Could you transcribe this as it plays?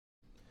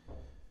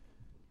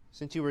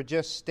Since you were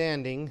just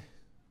standing,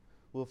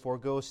 we'll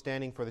forego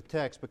standing for the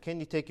text, but can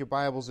you take your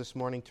Bibles this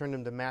morning, turn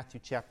them to Matthew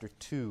chapter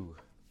 2.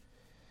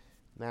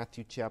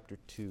 Matthew chapter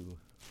 2.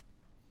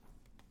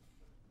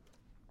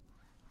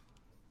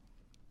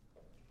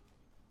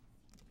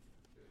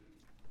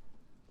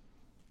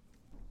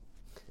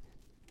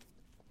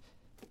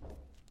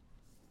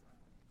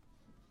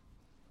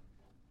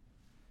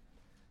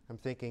 I'm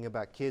thinking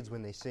about kids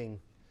when they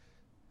sing.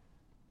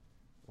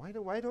 Why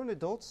don't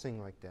adults sing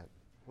like that?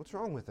 What's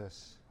wrong with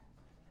us?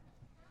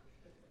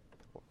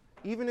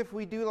 Even if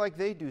we do like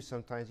they do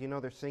sometimes,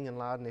 they're singing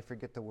loud and they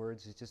forget the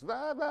words. It's just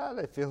blah, blah,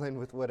 they fill in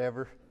with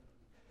whatever.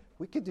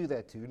 We could do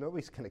that too.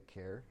 Nobody's going to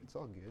care. It's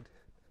all good.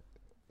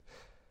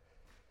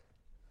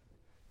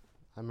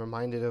 I'm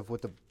reminded of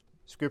what the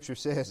Scripture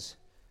says,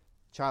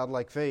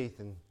 childlike faith,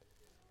 and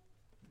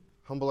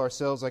humble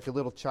ourselves like a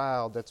little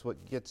child. That's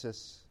what gets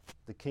us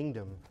the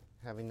kingdom,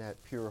 having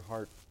that pure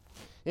heart.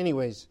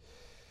 Anyways,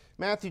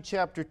 Matthew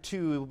chapter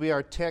 2 will be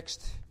our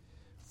text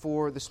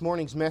for this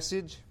morning's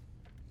message.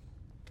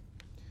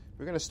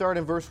 We're going to start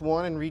in verse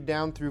 1 and read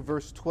down through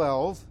verse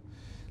 12.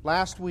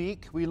 Last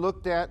week, we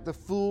looked at the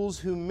fools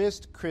who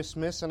missed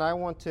Christmas, and I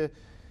want to,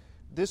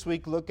 this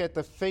week, look at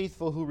the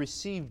faithful who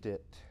received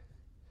it.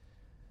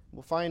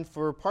 We'll find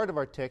for part of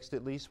our text,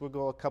 at least, we'll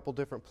go a couple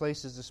different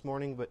places this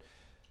morning, but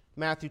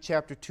Matthew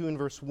chapter 2 and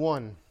verse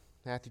 1.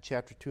 Matthew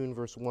chapter 2 and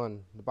verse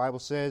 1. The Bible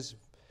says,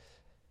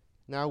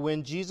 "Now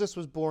when Jesus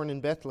was born in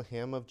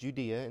Bethlehem of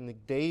Judea, in the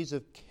days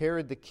of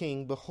Herod the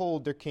king,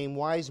 behold, there came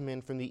wise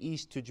men from the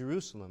east to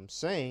Jerusalem,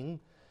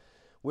 saying,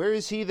 Where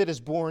is he that is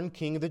born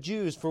King of the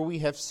Jews? For we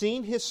have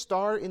seen his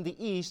star in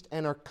the east,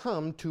 and are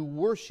come to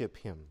worship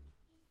him.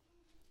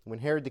 When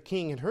Herod the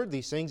king had heard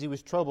these things, he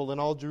was troubled,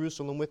 and all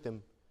Jerusalem with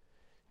him.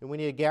 And when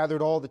he had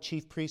gathered all the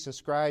chief priests and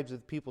scribes of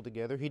the people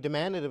together, he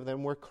demanded of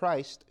them where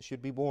Christ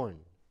should be born.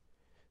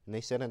 And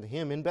they said unto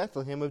him, In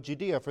Bethlehem of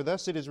Judea, for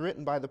thus it is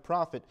written by the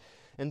prophet,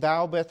 And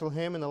thou,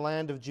 Bethlehem, in the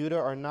land of Judah,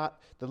 art not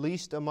the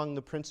least among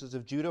the princes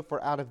of Judah,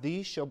 for out of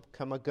thee shall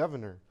come a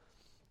governor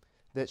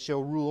that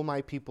shall rule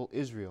my people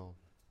Israel.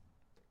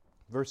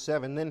 Verse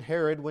 7, Then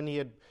Herod, when he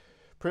had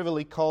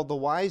privily called the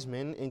wise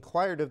men,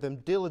 inquired of them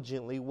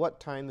diligently what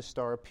time the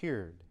star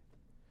appeared.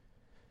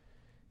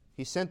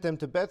 He sent them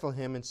to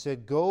Bethlehem and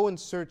said, Go and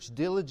search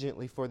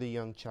diligently for the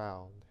young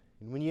child.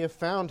 And when ye have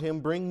found him,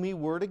 bring me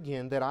word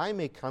again, that I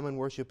may come and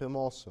worship him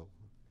also.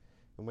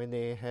 And when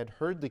they had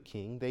heard the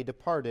king, they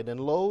departed. And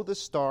lo, the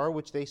star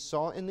which they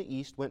saw in the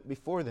east went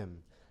before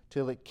them,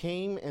 till it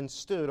came and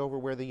stood over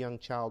where the young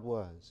child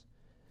was.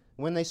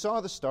 When they saw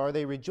the star,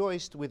 they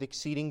rejoiced with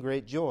exceeding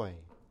great joy.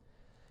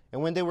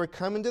 And when they were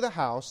come into the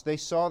house, they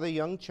saw the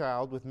young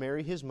child with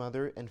Mary his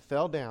mother, and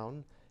fell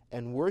down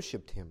and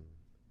worshipped him.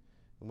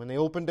 And when they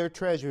opened their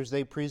treasures,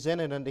 they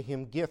presented unto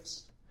him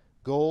gifts,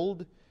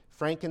 gold,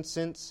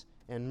 frankincense,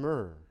 and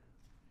myrrh.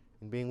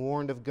 And being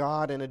warned of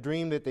God in a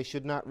dream that they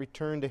should not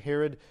return to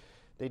Herod,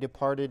 they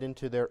departed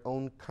into their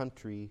own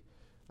country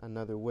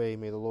another way.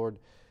 May the Lord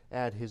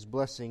add his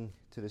blessing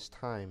to this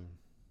time.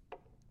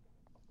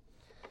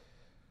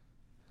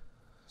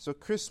 So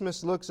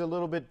Christmas looks a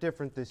little bit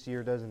different this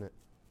year, doesn't it?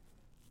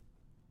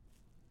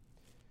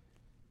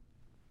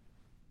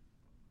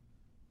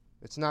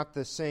 It's not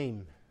the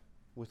same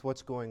with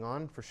what's going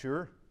on, for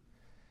sure.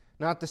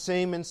 Not the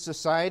same in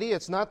society.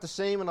 It's not the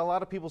same in a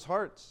lot of people's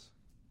hearts.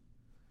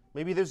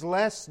 Maybe there's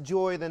less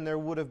joy than there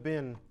would have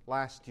been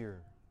last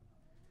year.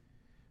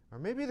 Or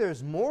maybe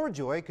there's more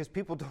joy because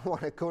people don't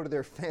want to go to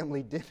their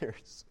family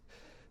dinners.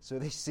 So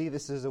they see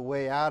this as a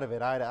way out of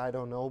it. I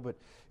don't know, but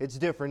it's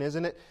different,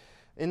 isn't it?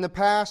 In the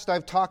past,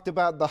 I've talked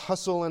about the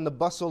hustle and the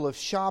bustle of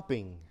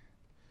shopping.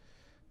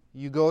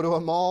 You go to a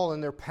mall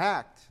and they're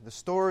packed. The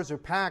stores are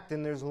packed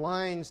and there's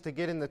lines to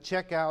get in the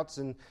checkouts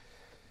and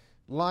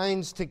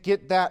lines to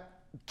get that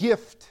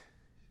gift.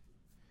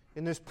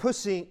 And there's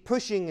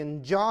pushing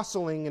and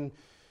jostling and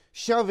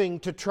shoving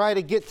to try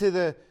to get to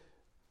the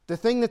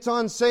thing that's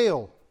on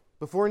sale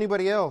before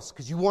anybody else,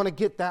 because you want to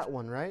get that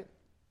one, right?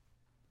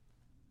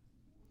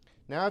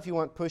 Now, if you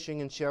want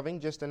pushing and shoving,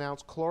 just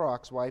announce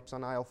Clorox wipes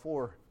on aisle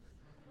 4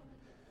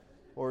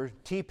 or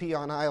TP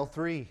on aisle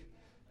 3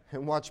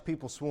 and watch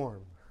people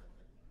swarm.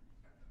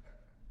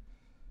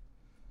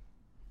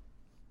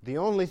 The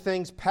only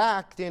things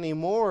packed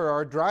anymore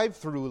are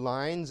drive-through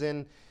lines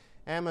and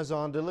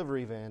Amazon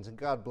delivery vans, and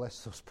God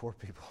bless those poor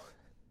people.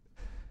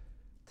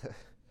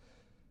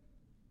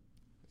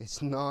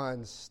 It's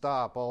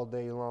non-stop all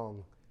day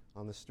long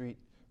on the street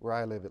where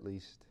I live, at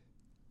least.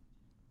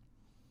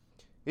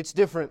 It's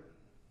different.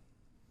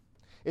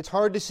 It's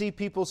hard to see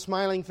people's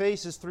smiling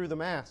faces through the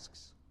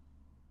masks.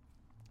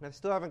 I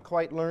still haven't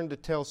quite learned to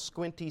tell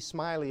squinty,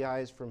 smiley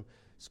eyes from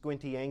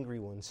squinty, angry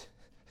ones.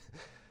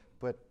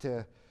 But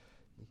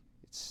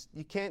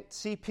you can't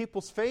see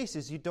people's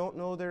faces. You don't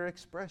know their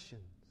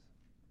expressions.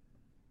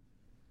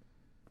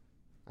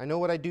 I know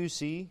what I do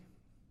see.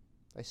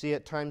 I see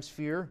at times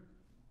fear,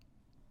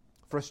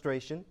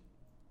 frustration.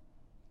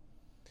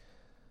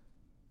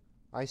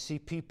 I see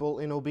people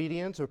in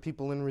obedience or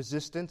people in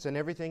resistance and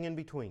everything in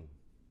between.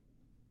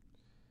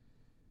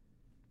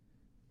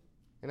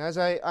 And as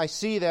I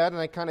see that, and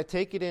I kind of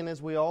take it in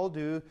as we all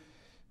do,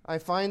 I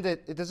find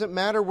that it doesn't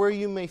matter where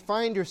you may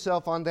find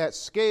yourself on that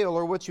scale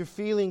or what your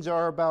feelings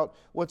are about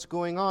what's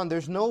going on.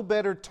 There's no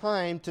better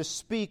time to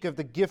speak of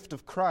the gift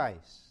of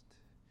Christ.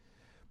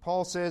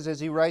 Paul says, as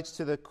he writes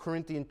to the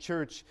Corinthian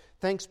church,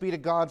 "Thanks be to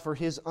God for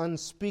His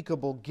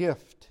unspeakable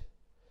gift,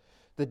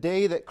 the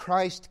day that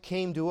Christ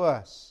came to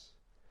us."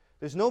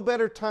 There's no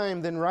better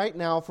time than right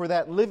now for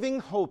that living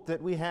hope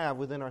that we have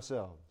within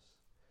ourselves,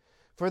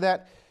 for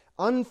that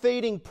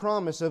unfading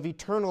promise of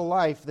eternal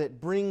life that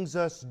brings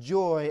us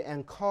joy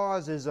and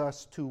causes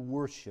us to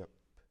worship.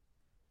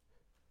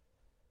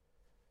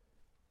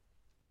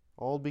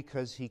 All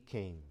because He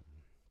came.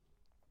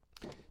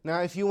 Now,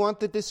 if you want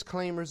the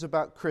disclaimers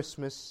about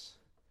Christmas,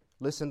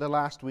 listen to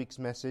last week's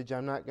message.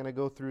 I'm not going to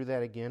go through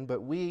that again,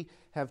 but we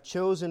have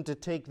chosen to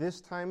take this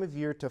time of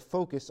year to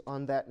focus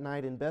on that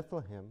night in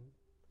Bethlehem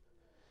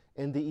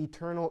and the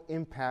eternal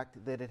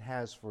impact that it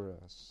has for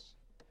us.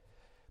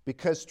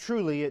 Because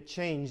truly it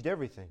changed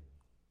everything.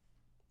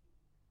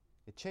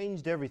 It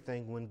changed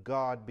everything when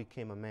God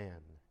became a man.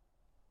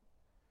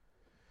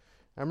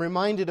 I'm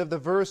reminded of the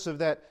verse of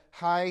that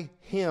high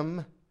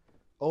hymn,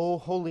 "O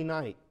Holy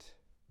Night."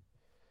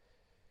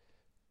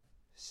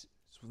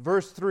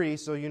 Verse 3,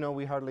 so you know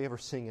we hardly ever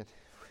sing it.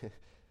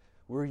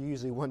 We're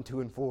usually 1,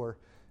 2, and 4.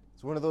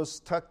 It's one of those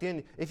tucked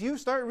in. If you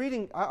start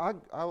reading,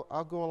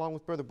 I'll go along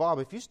with Brother Bob.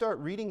 If you start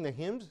reading the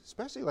hymns,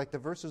 especially like the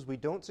verses we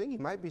don't sing, you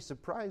might be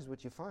surprised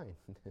what you find.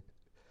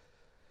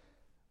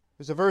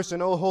 There's a verse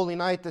in O Holy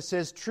Night that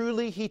says,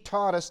 "Truly He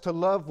taught us to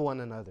love one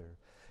another.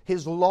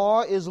 His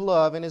law is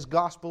love and His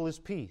gospel is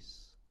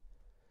peace.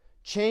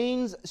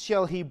 Chains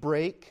shall He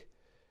break,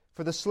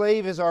 for the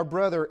slave is our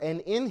brother,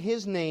 and in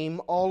His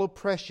name all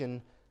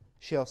oppression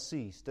shall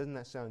cease." Doesn't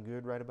that sound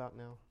good right about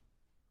now?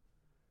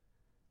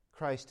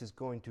 Christ is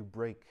going to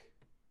break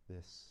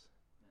this.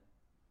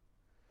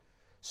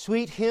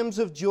 "Sweet hymns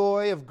of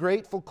joy, of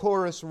grateful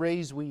chorus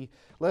raise we.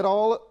 Let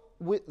all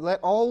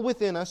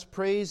within us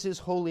praise His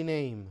holy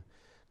name.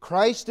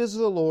 Christ is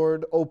the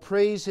Lord, O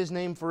praise His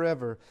name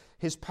forever.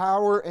 His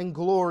power and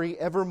glory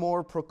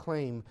evermore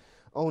proclaim.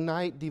 O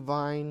night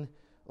divine,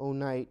 O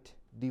night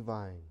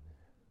divine."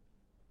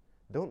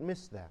 Don't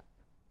miss that.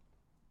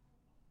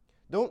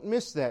 Don't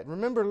miss that.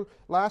 Remember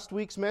last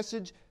week's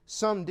message?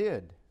 Some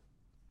did.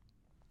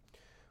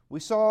 We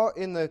saw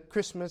in the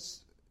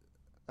Christmas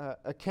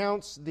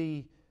accounts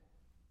the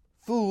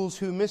fools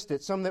who missed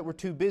it, some that were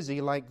too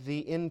busy, like the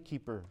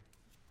innkeeper.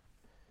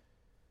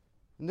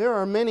 And there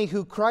are many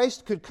who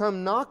Christ could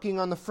come knocking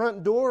on the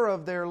front door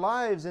of their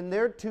lives, and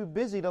they're too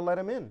busy to let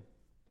Him in.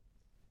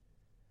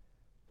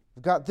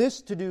 "I've got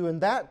this to do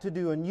and that to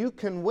do, and you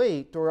can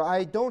wait," or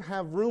 "I don't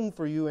have room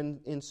for you,"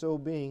 and in so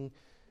being,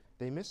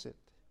 they miss it.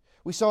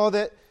 We saw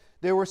that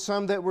there were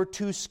some that were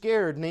too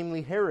scared,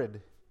 namely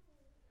Herod.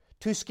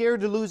 Too scared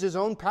to lose his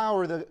own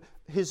power,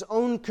 his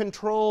own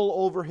control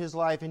over his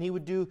life, and he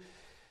would do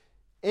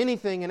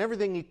anything and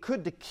everything he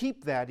could to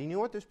keep that. And you know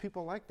what? There's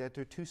people like that.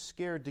 They're too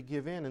scared to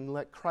give in and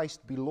let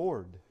Christ be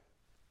Lord.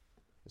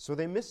 So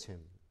they miss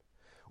Him.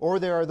 Or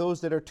there are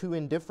those that are too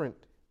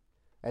indifferent,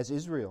 as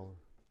Israel.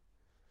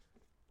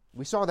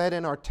 We saw that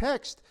in our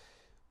text.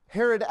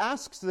 Herod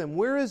asks them,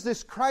 "Where is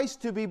this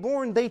Christ to be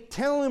born?" They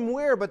tell him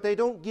where, but they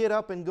don't get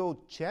up and go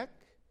check.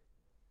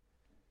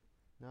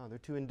 No, they're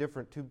too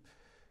indifferent, too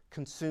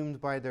consumed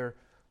by their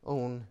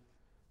own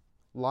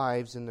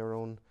lives and their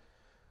own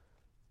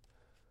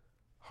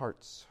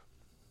hearts.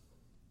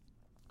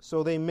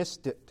 So they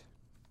missed it.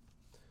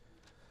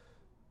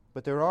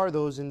 But there are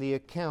those in the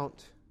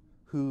account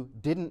who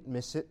didn't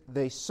miss it.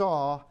 They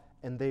saw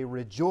and they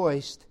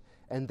rejoiced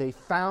and they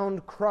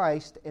found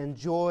Christ and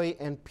joy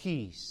and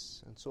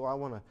peace. And so I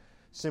want to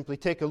simply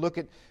take a look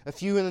at a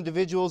few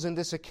individuals in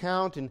this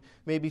account and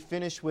maybe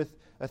finish with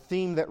a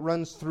theme that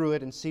runs through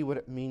it and see what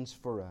it means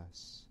for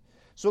us.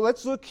 So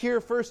let's look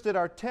here first at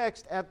our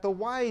text at the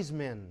wise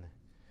men.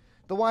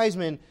 The wise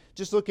men,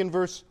 just look in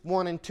verse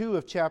 1 and 2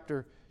 of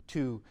chapter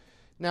 2.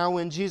 "Now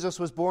when Jesus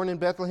was born in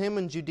Bethlehem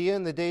in Judea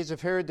in the days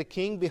of Herod the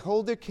king,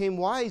 behold, there came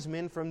wise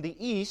men from the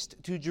east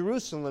to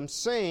Jerusalem,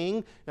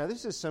 saying," now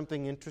this is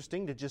something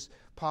interesting to just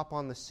pop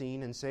on the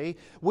scene and say,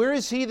 "Where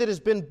is He that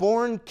has been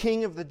born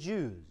King of the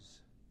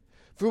Jews?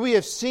 For we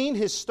have seen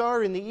His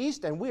star in the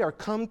east, and we are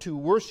come to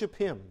worship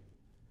Him."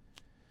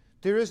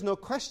 There is no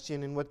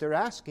question in what they're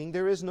asking.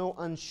 There is no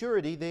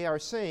unsurety. They are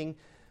saying,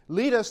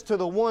 "Lead us to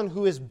the one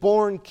who is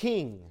born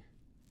king."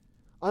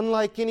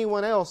 Unlike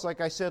anyone else, like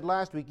I said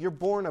last week, you're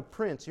born a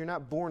prince. You're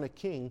not born a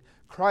king.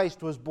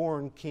 Christ was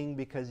born king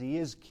because He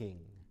is king.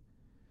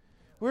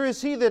 Where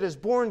is He that is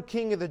born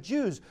King of the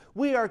Jews?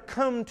 We are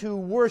come to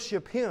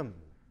worship Him.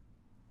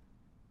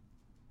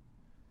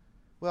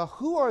 Well,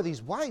 who are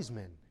these wise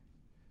men?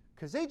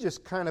 Because they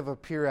just kind of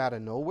appear out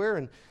of nowhere,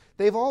 and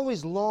they've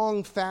always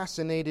long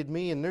fascinated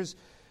me, and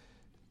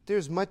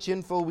there's much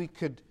info we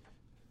could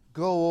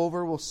go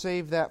over. We'll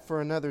save that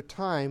for another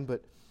time.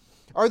 But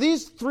are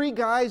these three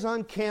guys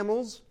on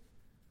camels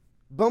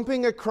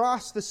bumping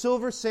across the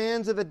silver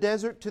sands of the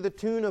desert to the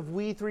tune of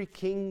 "We Three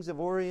Kings of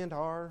Orient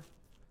Are"?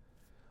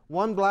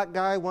 One black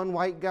guy, one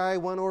white guy,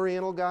 one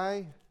Oriental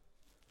guy,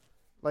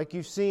 like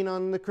you've seen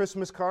on the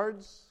Christmas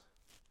cards.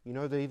 You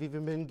know, they've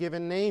even been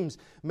given names: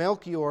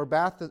 Melchior,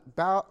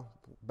 Balthazar,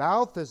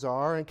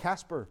 and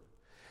Casper.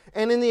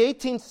 And in the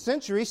 18th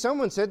century,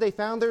 someone said they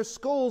found their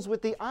skulls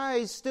with the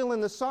eyes still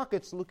in the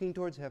sockets looking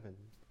towards heaven.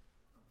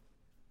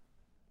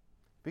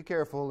 Be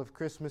careful of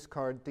Christmas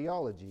card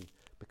theology,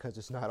 because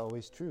it's not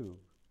always true.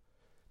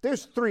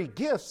 There's 3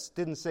 gifts,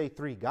 didn't say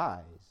 3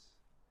 guys.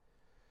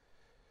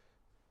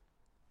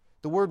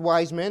 The word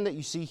wise men that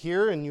you see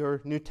here in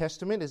your New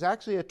Testament is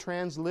actually a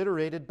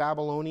transliterated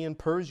Babylonian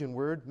Persian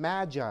word,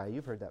 magi.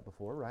 You've heard that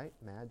before, right?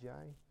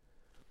 Magi.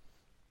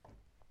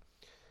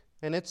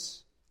 And it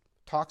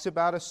talks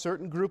about a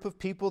certain group of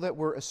people that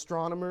were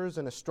astronomers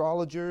and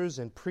astrologers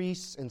and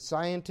priests and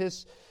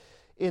scientists.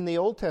 In the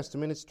Old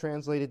Testament, it's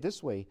translated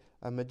this way: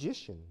 a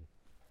magician.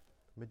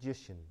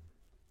 Magician.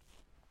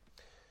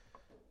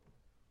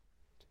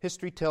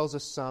 History tells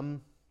us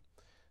some.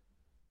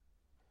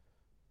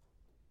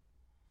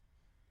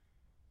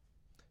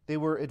 They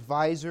were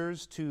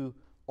advisors to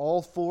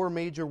all 4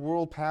 major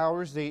world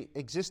powers. They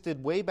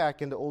existed way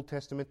back into Old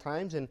Testament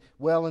times and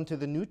well into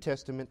the New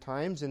Testament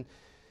times. And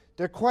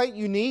they're quite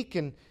unique.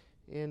 And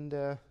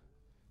where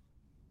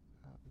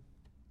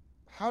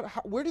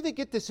do they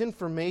get this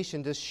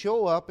information to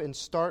show up and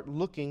start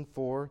looking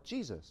for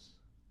Jesus?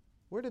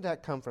 Where did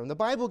that come from? The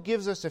Bible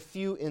gives us a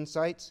few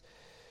insights.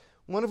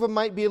 One of them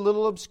might be a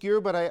little obscure,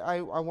 but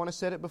I want to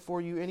set it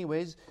before you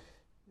anyways.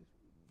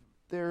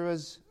 There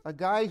was a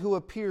guy who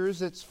appears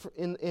that's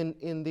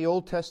in the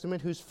Old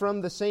Testament who's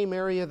from the same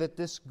area that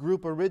this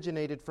group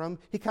originated from.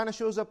 He kind of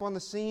shows up on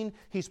the scene.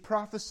 He's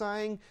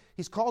prophesying.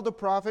 He's called a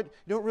prophet.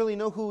 You don't really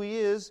know who he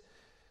is.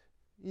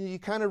 You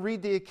kind of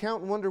read the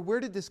account and wonder, where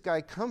did this guy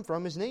come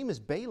from? His name is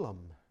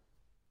Balaam.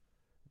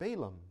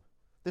 Balaam.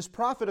 This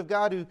prophet of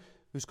God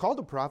who's called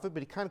a prophet,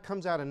 but he kind of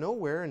comes out of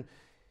nowhere, and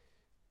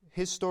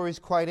his story is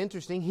quite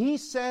interesting. He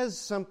says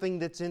something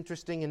that's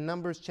interesting in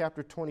Numbers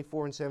chapter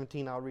 24 and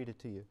 17. I'll read it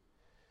to you.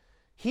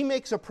 He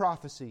makes a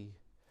prophecy.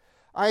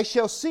 I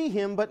shall see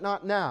him, but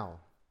not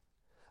now.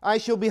 I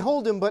shall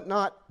behold him, but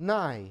not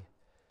nigh.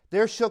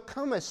 There shall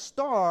come a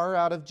star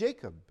out of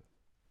Jacob,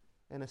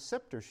 and a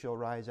scepter shall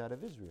rise out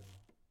of Israel.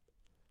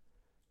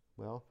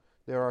 Well,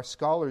 there are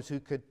scholars who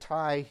could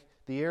tie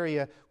the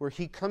area where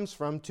he comes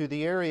from to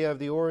the area of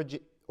the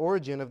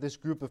origin of this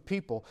group of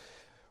people.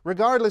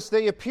 Regardless,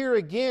 they appear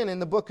again in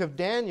the book of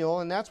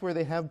Daniel, and that's where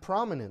they have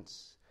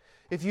prominence.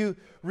 If you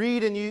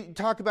read and you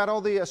talk about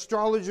all the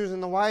astrologers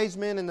and the wise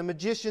men and the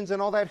magicians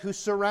and all that who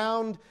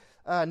surround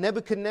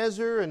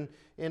Nebuchadnezzar and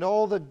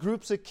all the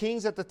groups of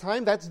kings at the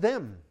time, that's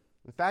them.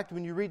 In fact,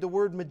 when you read the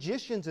word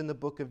magicians in the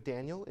book of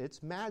Daniel,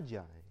 it's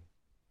magi.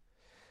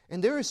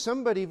 And there is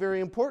somebody very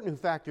important who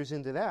factors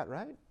into that,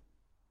 right?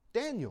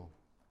 Daniel.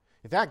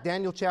 In fact,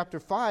 Daniel chapter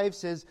 5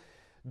 says,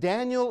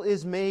 Daniel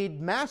is made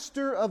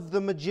master of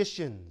the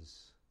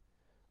magicians,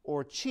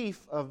 or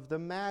chief of the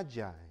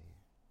magi.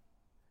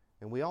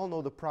 And we all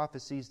know the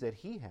prophecies that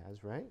he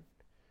has, right?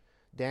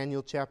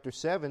 Daniel chapter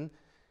 7,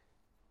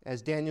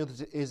 as Daniel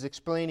is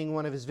explaining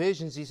one of his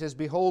visions, he says,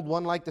 Behold,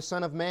 one like the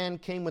Son of Man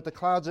came with the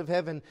clouds of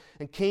heaven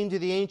and came to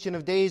the Ancient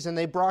of Days, and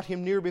they brought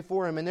him near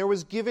before him. And there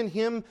was given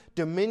him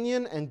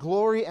dominion and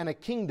glory and a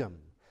kingdom,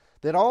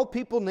 that all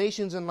people,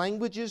 nations, and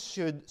languages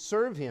should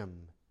serve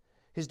him.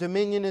 His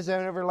dominion is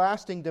an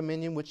everlasting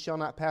dominion which shall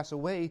not pass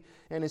away,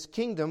 and his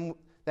kingdom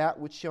that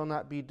which shall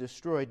not be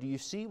destroyed. Do you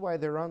see why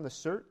they're on the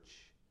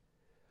search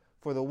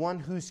for the one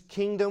whose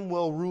kingdom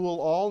will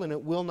rule all and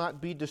it will not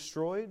be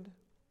destroyed?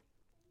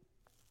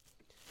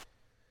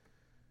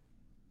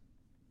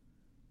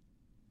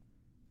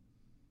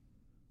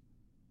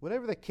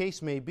 Whatever the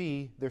case may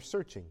be, they're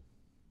searching.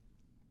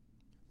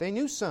 They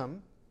knew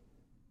some.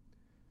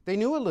 They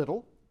knew a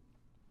little.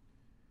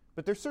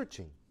 But they're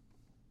searching.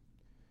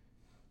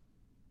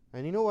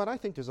 And you know what? I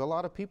think there's a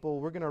lot of people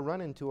we're going to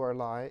run into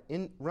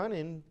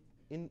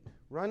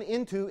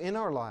in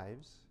our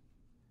lives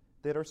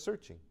that are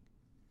searching.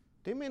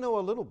 They may know a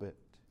little bit.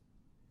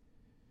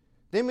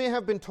 They may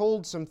have been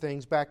told some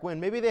things back when.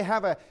 Maybe they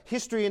have a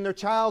history in their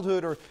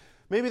childhood, or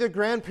maybe their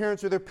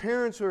grandparents or their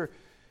parents were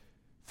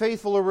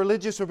faithful or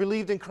religious or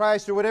believed in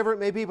Christ or whatever it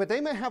may be, but they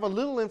may have a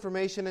little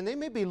information and they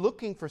may be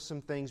looking for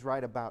some things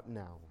right about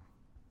now.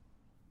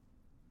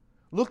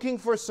 Looking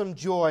for some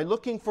joy,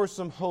 looking for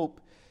some hope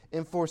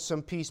and for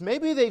some peace.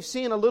 Maybe they've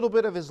seen a little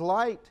bit of His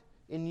light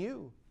in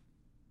you.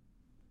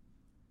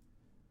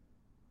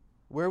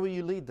 Where will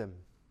you lead them?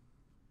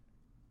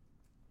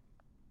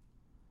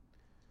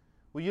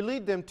 Will you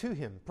lead them to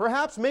Him?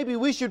 Perhaps maybe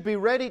we should be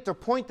ready to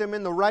point them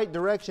in the right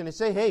direction and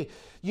say, hey,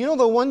 you know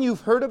the one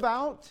you've heard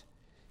about?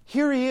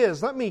 Here He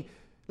is. Let me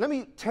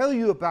tell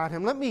you about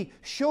Him. Let me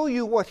show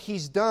you what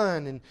He's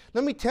done, and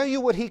let me tell you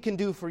what He can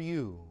do for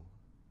you.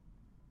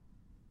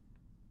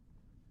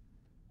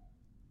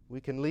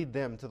 We can lead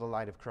them to the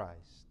light of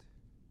Christ.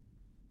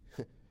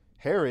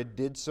 Herod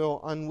did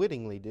so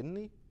unwittingly, didn't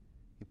he?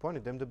 He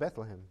pointed them to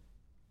Bethlehem.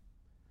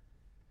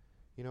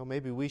 You know,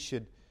 maybe we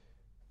should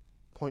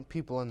point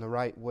people in the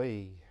right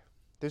way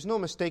There's no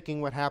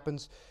mistaking what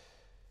happens.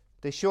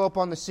 They show up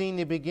on the scene,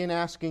 they begin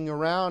asking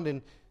around,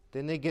 and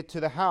then they get to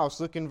the house.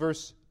 Look in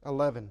verse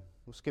 11.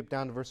 We'll skip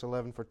down to verse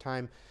 11 for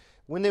time.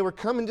 When they were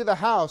coming to the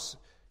house,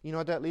 you know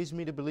what that leads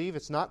me to believe?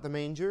 It's not the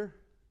manger.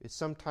 It's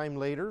sometime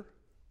later,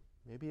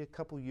 maybe a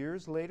couple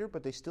years later,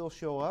 but they still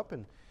show up.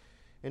 And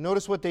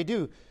notice what they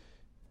do.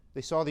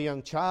 They saw the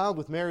young child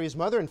with Mary, his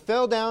mother, and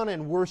fell down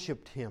and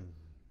worshipped him.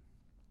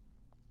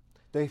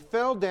 They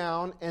fell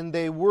down and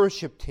they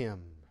worshipped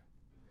him.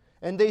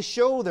 And they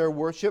show their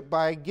worship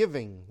by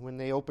giving. When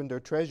they opened their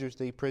treasures,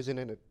 they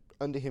presented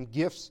unto him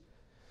gifts,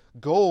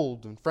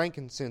 gold and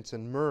frankincense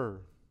and myrrh.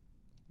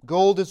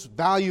 Gold is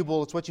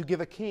valuable. It's what you give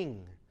a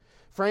king.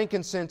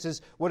 Frankincense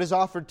is what is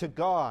offered to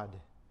God.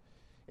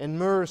 And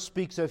myrrh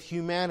speaks of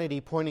humanity,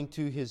 pointing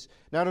to his,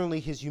 not only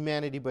his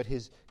humanity, but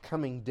his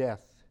coming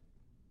death.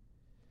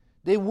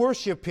 They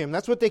worship him.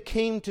 That's what they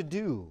came to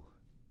do.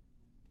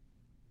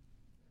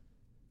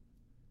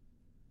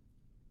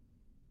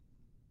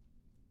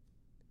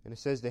 And it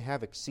says they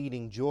have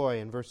exceeding joy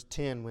in verse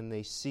 10 when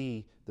they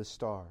see the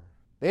star.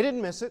 They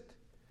didn't miss it.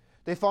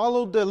 They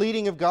followed the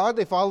leading of God.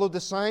 They followed the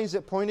signs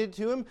that pointed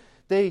to him.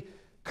 They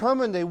come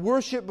and they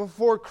worship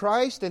before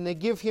Christ and they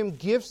give him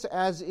gifts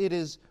as it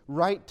is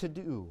right to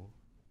do.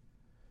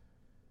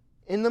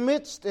 In the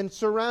midst and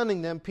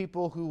surrounding them,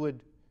 people who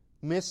would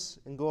miss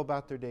and go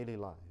about their daily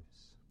lives.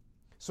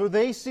 So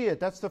they see it.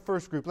 That's the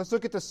first group. Let's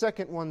look at the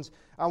second ones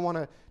I want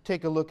to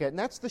take a look at. And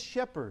that's the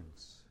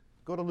shepherds.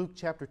 Go to Luke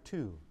chapter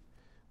 2.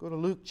 Go to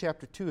Luke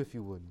chapter 2 if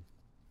you would.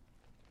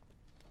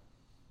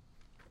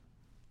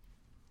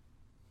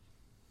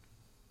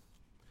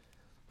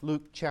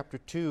 Luke chapter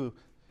 2,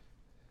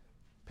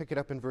 pick it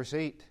up in verse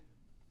 8.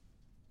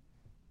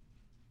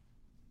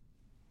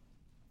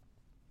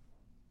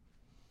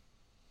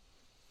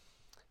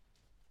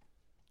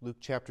 Luke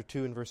chapter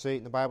 2 and verse 8,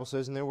 and the Bible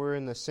says, "And there were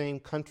in the same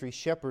country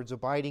shepherds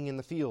abiding in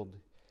the field,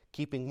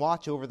 keeping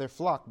watch over their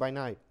flock by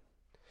night.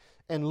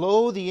 And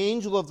lo, the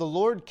angel of the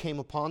Lord came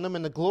upon them,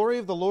 and the glory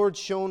of the Lord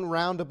shone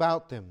round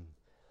about them.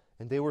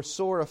 And they were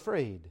sore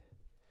afraid.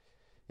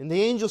 And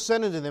the angel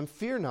said unto them,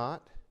 Fear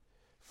not,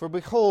 for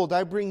behold,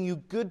 I bring you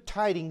good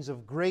tidings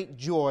of great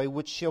joy,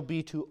 which shall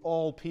be to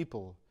all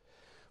people.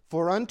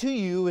 For unto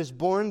you is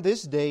born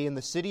this day in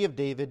the city of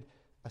David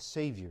a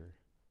Savior,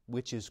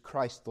 which is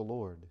Christ the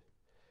Lord.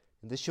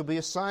 And this shall be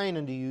a sign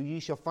unto you,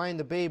 ye shall find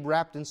the babe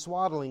wrapped in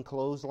swaddling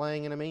clothes,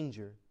 lying in a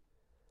manger.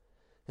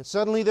 And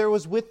suddenly there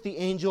was with the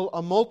angel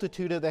a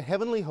multitude of the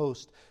heavenly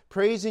host,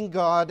 praising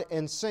God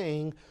and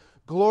saying,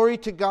 Glory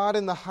to God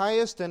in the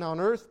highest, and on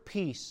earth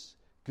peace,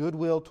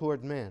 goodwill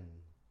toward men.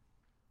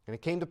 And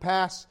it came to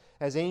pass,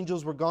 as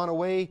angels were gone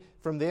away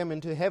from them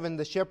into heaven,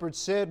 the shepherds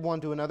said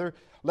one to another,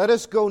 Let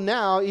us go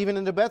now even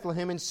into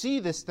Bethlehem, and see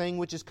this thing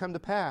which is come to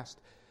pass,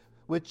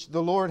 which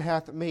the Lord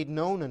hath made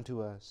known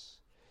unto us.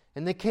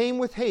 And they came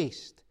with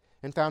haste,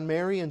 and found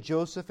Mary and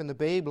Joseph and the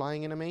babe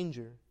lying in a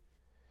manger.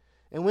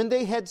 And when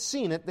they had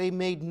seen it, they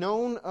made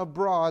known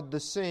abroad the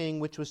saying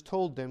which was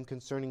told them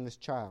concerning this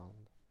child.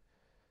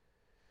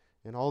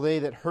 And all they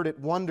that heard it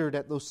wondered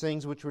at those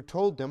things which were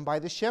told them by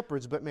the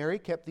shepherds. But Mary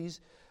kept these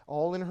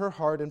all in her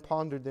heart, and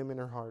pondered them in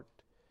her heart.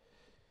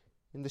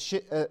 And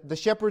the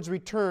shepherds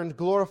returned,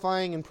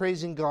 glorifying and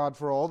praising God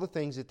for all the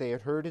things that they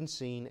had heard and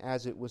seen,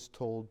 as it was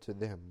told to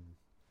them.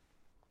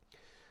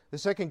 The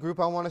second group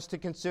I want us to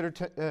consider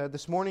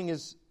this morning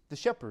is the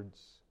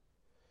shepherds.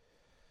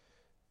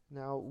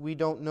 Now, we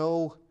don't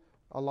know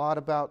a lot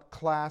about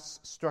class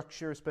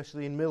structure,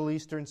 especially in Middle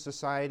Eastern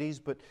societies,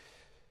 but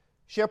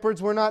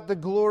shepherds were not the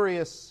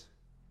glorious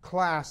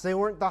class. They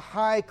weren't the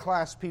high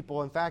class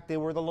people. In fact, they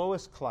were the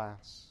lowest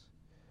class.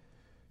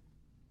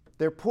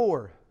 They're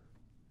poor,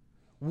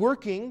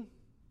 working,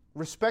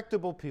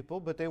 respectable people,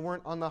 but they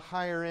weren't on the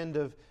higher end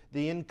of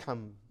the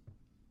income.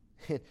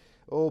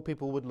 Oh,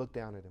 people would look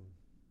down at them.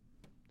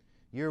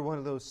 You're one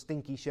of those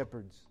stinky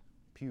shepherds.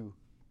 Pew.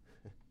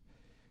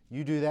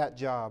 You do that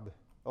job.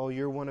 Oh,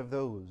 you're one of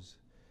those.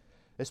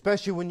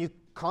 Especially when you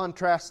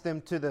contrast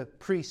them to the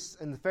priests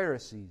and the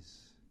Pharisees.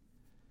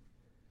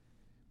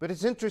 But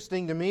it's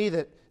interesting to me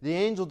that the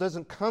angel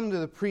doesn't come to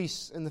the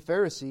priests and the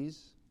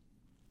Pharisees.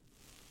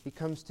 He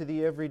comes to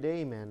the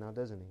everyday man now,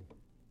 doesn't he?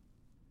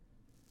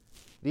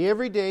 The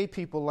everyday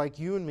people like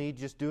you and me,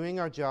 just doing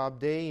our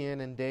job day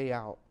in and day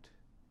out.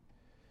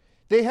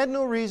 They had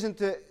no reason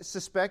to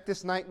suspect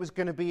this night was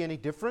going to be any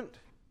different.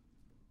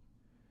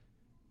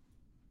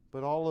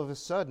 But all of a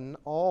sudden,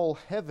 all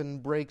heaven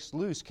breaks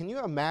loose. Can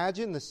you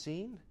imagine the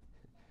scene?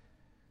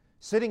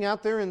 Sitting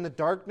out there in the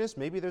darkness,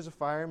 maybe there's a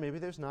fire, maybe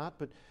there's not,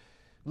 but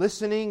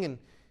listening and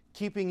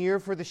keeping ear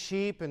for the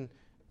sheep and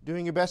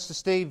doing your best to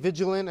stay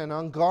vigilant and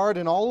on guard,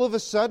 and all of a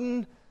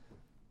sudden,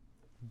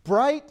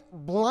 bright,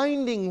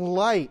 blinding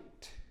light,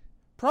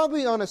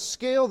 probably on a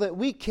scale that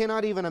we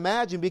cannot even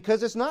imagine,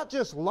 because it's not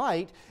just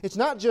light, it's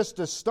not just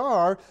a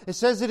star, it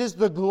says it is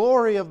the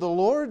glory of the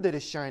Lord that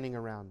is shining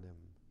around them.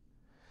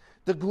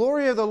 The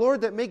glory of the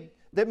Lord that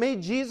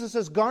made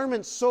Jesus'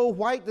 garments so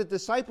white that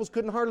disciples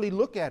couldn't hardly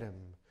look at him.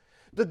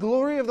 The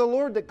glory of the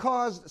Lord that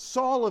caused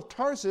Saul of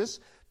Tarsus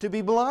to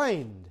be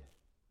blind.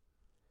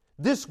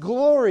 This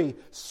glory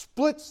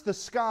splits the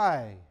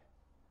sky.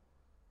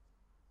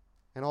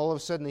 And all of a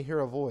sudden they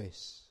hear a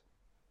voice.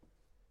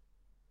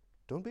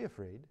 Don't be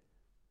afraid.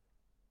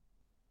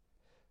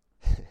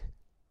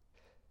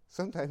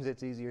 Sometimes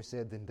it's easier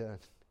said than done.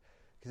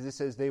 Because it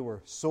says they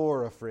were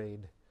sore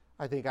afraid.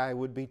 I think I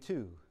would be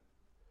too.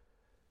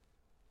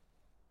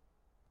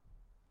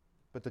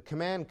 But the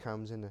command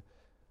comes and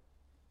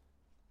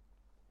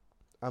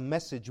a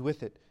message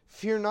with it.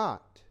 Fear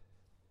not.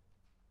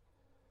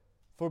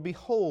 For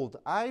behold,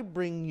 I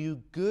bring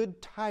you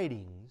good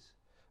tidings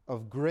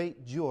of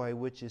great joy,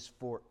 which is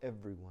for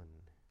everyone.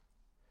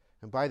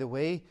 And by the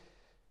way,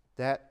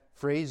 that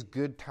phrase,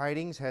 good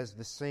tidings, has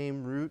the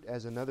same root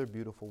as another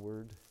beautiful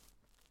word,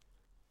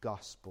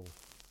 gospel.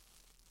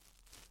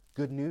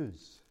 Good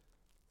news.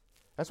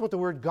 That's what the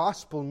word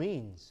gospel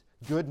means,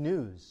 good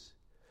news.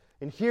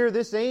 And here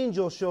this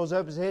angel shows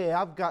up and says, hey,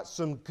 I've got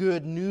some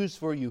good news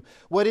for you.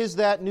 What is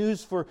that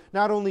news for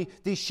not only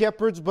these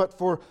shepherds, but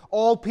for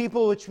all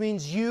people, which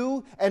means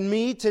you and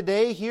me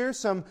today here,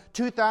 some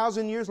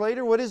 2,000 years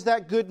later? What is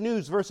that good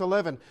news? Verse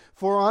 11,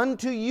 for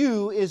unto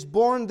you is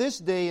born this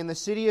day in the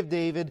city of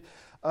David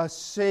a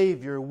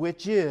Savior,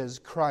 which is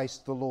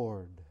Christ the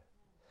Lord.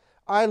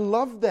 I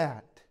love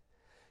that.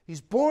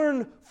 He's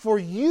born for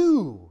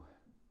you,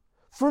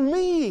 for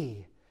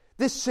me.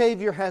 This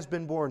Savior has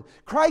been born.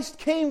 Christ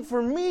came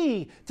for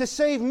me to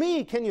save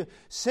me. Can you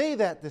say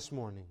that this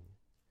morning?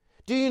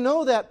 Do you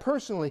know that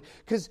personally?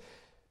 Because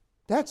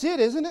that's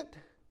it, isn't it?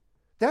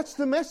 That's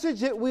the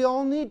message that we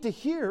all need to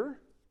hear.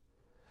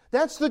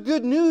 That's the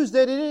good news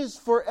that it is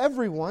for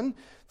everyone.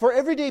 For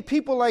everyday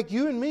people like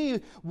you and me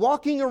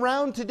walking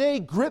around today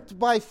gripped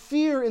by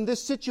fear in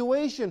this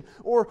situation,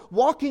 or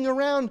walking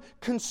around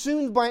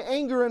consumed by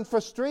anger and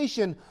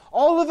frustration.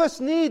 All of us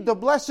need the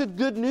blessed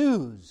good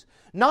news.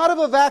 Not of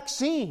a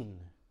vaccine,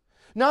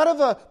 not of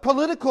a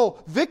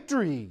political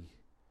victory,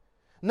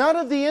 not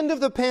of the end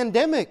of the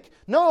pandemic.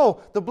 No,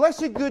 the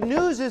blessed good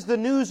news is the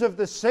news of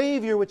the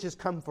Savior which has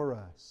come for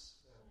us.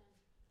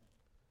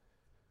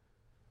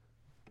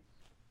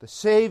 The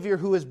Savior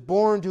who is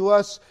born to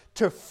us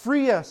to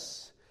free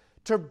us,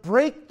 to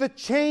break the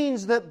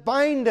chains that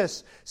bind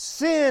us,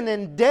 sin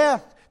and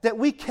death that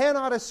we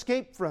cannot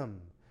escape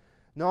from.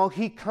 No,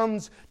 He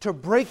comes to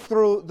break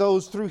through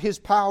those through His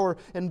power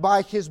and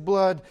by His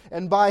blood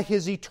and by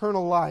His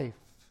eternal life.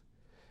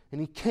 And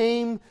He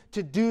came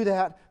to do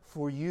that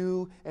for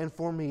you and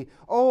for me.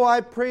 Oh,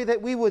 I pray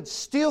that we would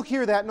still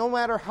hear that no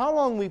matter how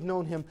long we've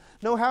known Him,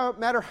 no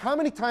matter how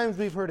many times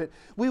we've heard it.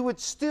 We would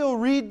still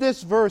read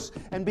this verse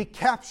and be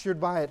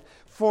captured by it.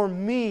 For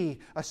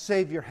me, a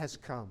Savior has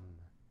come.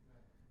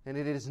 And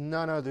it is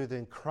none other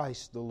than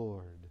Christ the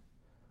Lord.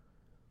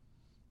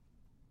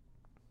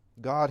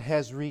 God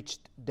has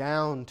reached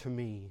down to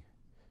me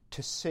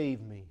to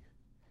save me,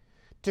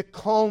 to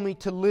call me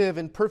to live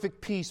in perfect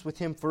peace with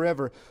Him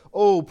forever.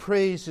 Oh,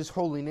 praise His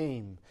holy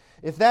name.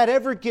 If that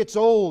ever gets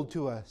old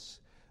to us,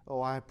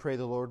 oh, I pray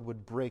the Lord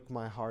would break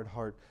my hard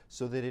heart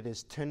so that it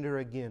is tender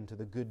again to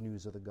the good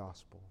news of the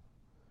gospel.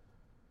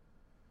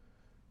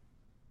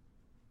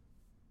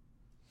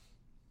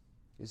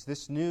 Is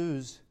this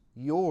news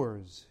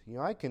yours? You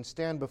know, I can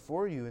stand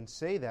before you and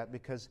say that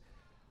because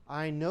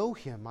I know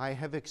Him. I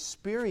have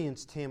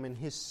experienced Him and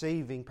His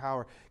saving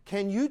power.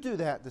 Can you do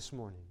that this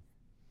morning?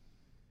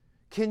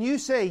 Can you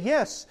say,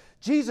 yes,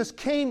 Jesus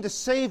came to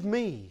save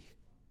me?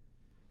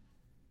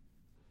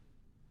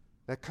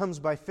 That comes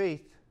by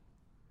faith.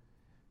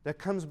 That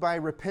comes by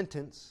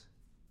repentance.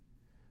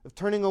 Of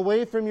turning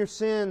away from your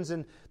sins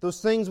and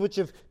those things which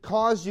have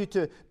caused you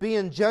to be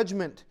in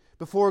judgment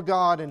before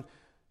God, and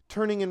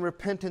turning in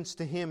repentance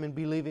to Him and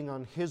believing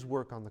on His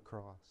work on the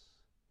cross.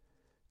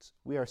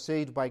 We are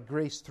saved by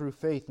grace through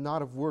faith,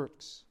 not of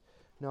works.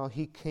 No,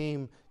 He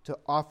came to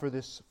offer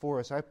this for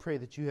us. I pray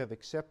that you have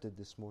accepted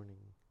this morning.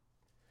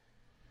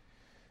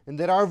 And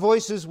that our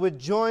voices would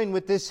join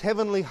with this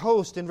heavenly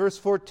host in verse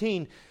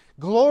 14.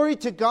 Glory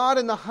to God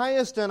in the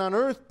highest, and on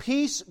earth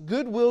peace,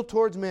 goodwill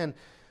towards men.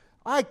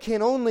 I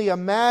can only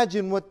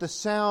imagine what the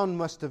sound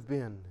must have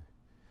been.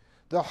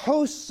 The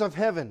hosts of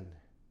heaven,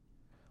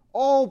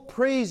 all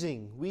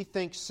praising. We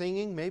think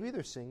singing. Maybe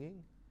they're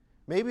singing.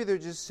 Maybe they're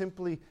just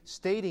simply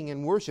stating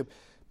in worship.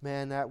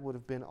 Man, that would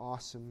have been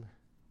awesome.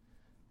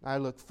 I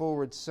look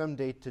forward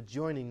someday to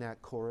joining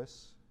that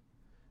chorus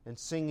and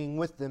singing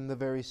with them the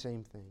very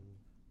same thing.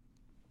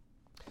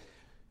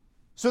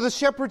 So the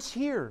shepherds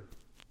here.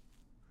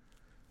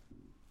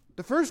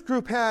 The first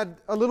group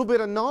had a little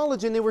bit of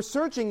knowledge and they were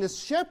searching. The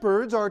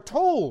shepherds are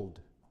told,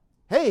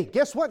 hey,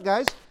 guess what,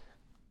 guys?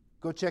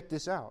 Go check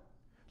this out.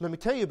 Let me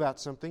tell you about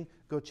something.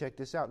 Go check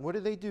this out. And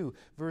what do?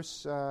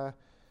 Verse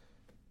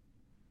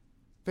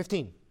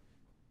 15.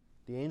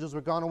 The angels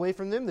were gone away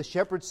from them. The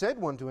shepherds said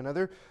one to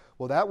another,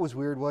 well, that was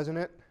weird, wasn't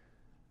it?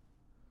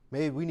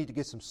 Maybe we need to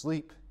get some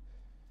sleep.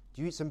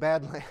 Do you eat some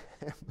bad lamb?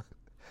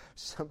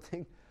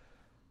 Something?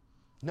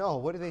 No,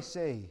 what do they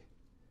say?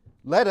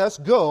 Let us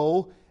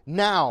go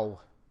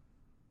now.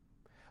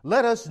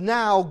 Let us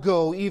now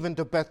go even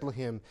to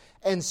Bethlehem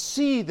and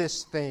see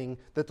this thing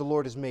that the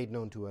Lord has made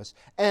known to us.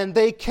 And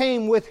they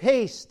came with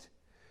haste.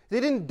 They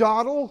didn't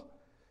dawdle.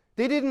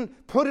 They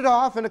didn't put it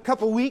off in a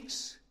couple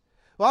weeks.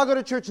 Well, I'll go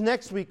to church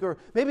next week, or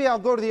maybe I'll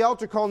go to the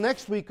altar call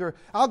next week, or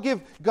I'll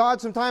give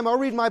God some time. I'll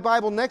read my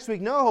Bible next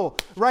week. No,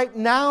 right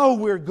now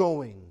we're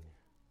going.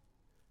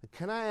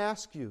 Can I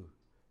ask you,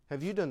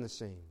 have you done the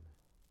same?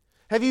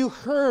 Have you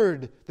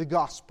heard the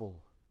gospel?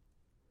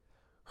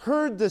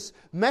 Heard this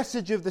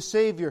message of the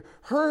Savior?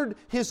 Heard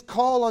His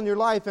call on your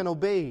life and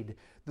obeyed?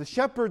 The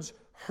shepherds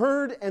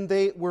heard and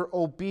they were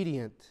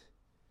obedient.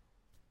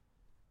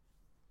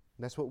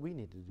 And that's what we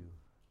need to do.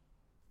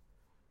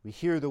 We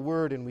hear the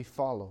word and we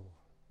follow.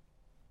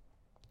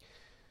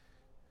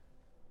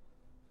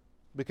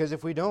 Because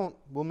if we don't,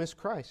 we'll miss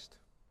Christ.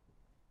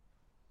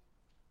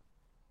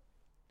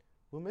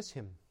 We'll miss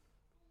Him.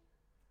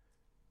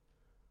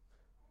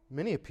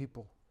 Many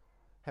people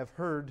have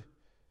heard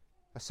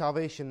a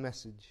salvation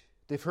message.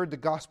 They've heard the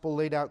gospel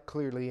laid out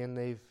clearly, and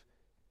they've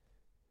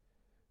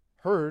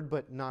heard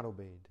but not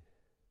obeyed.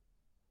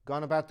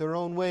 Gone about their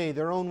own way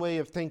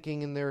of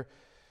thinking in their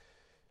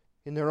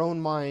own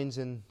minds,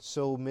 and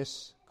so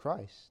miss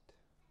Christ.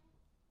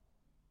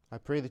 I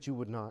pray that you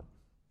would not.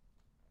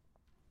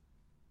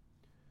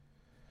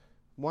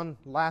 One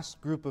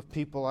last group of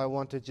people I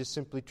want to just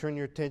simply turn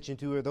your attention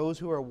to are those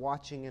who are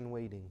watching and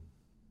waiting.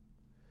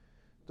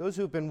 Those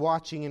who have been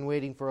watching and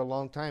waiting for a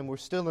long time. We're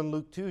still in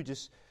Luke 2.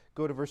 Just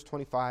go to verse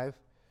 25.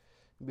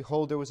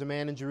 Behold, there was a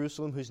man in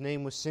Jerusalem whose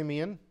name was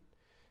Simeon.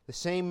 The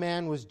same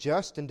man was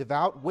just and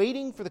devout,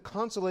 waiting for the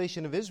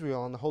consolation of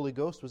Israel, and the Holy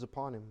Ghost was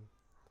upon him.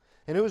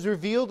 And it was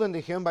revealed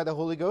unto him by the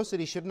Holy Ghost that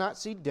he should not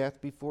see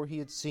death before he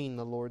had seen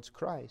the Lord's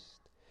Christ.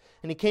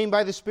 And he came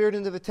by the Spirit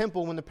into the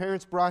temple when the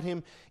parents brought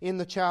him in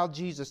the child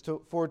Jesus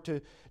for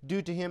to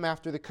do to him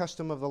after the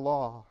custom of the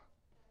law.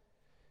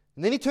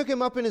 And then he took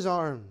him up in his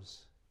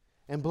arms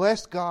and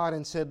blessed God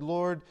and said,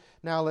 Lord,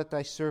 now let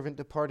thy servant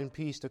depart in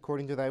peace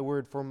according to thy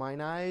word, for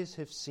mine eyes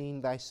have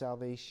seen thy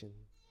salvation,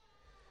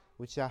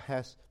 which thou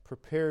hast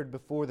prepared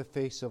before the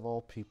face of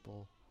all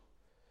people,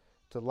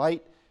 a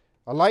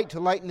light to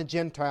lighten the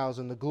Gentiles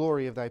and the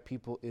glory of thy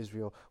people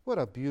Israel. What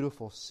a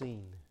beautiful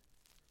scene.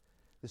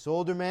 This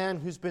older man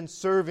who's been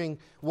serving,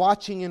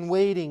 watching and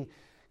waiting,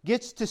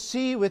 gets to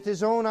see with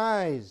his own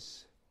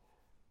eyes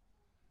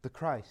the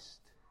Christ.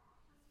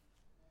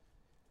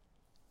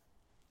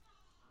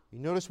 You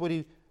notice what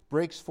he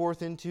breaks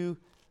forth into?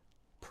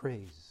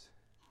 Praise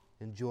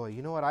and joy.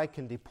 You know what? I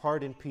can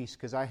depart in peace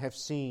because I have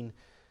seen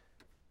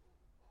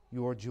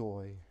your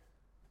joy.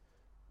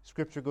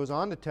 Scripture goes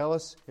on to tell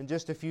us in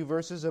just a few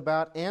verses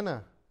about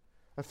Anna,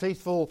 a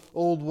faithful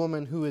old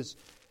woman who is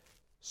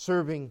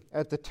serving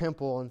at the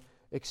temple and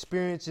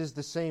experiences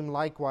the same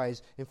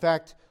likewise. In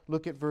fact,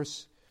 look at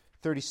verse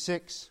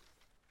 36.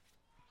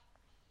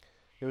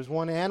 There was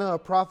one Anna, a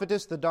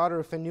prophetess, the daughter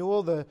of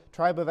Phanuel, the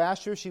tribe of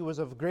Asher. She was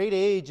of great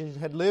age and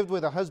had lived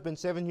with a husband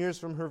 7 years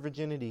from her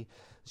virginity.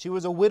 She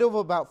was a widow of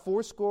about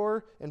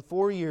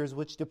 84 years,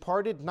 which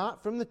departed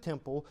not from the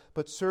temple,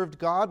 but served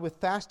God with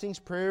fastings,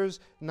 prayers,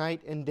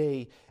 night and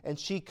day. And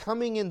she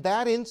coming in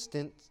that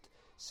instant,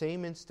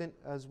 same instant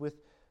as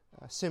with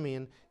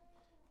Simeon,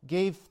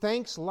 gave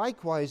thanks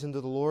likewise unto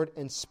the Lord,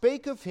 and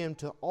spake of him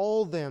to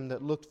all them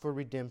that looked for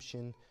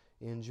redemption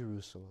in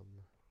Jerusalem.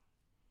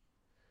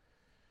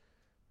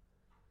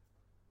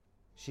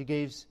 She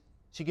gives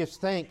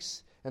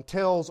thanks and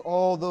tells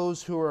all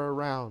those who are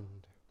around.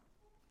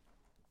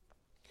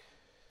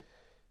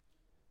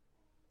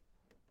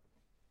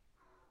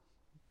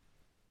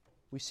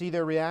 We see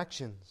their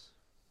reactions.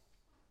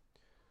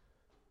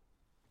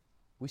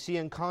 We see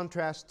in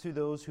contrast to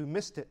those who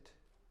missed it,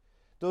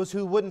 those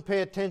who wouldn't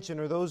pay attention,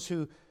 or those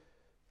who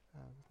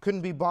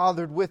couldn't be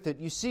bothered with it.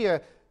 You see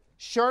a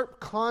sharp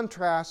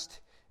contrast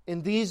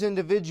in these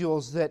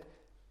individuals that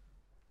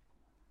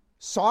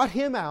sought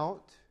Him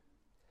out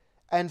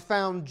and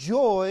found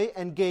joy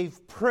and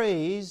gave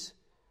praise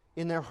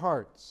in their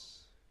hearts.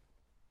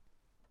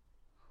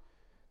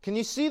 Can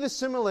you see the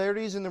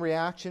similarities in the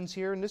reactions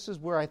here? And this is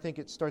where I think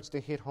it starts to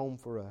hit home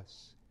for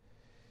us.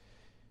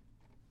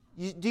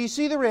 Do you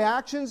see the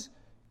reactions?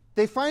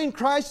 They find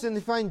Christ and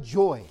they find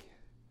joy.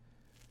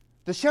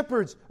 The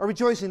shepherds are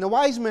rejoicing. The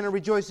wise men are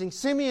rejoicing.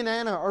 Simeon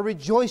and Anna are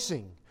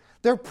rejoicing.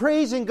 They're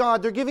praising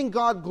God. They're giving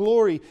God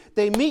glory.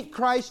 They meet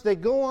Christ. They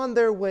go on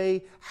their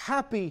way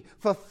happy,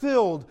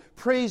 fulfilled,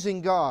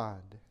 praising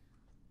God.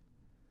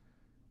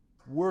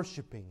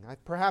 Worshiping.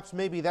 Perhaps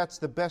maybe that's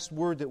the best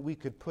word that we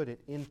could put it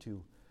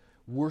into.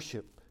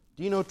 Worship.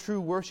 Do you know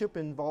true worship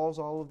involves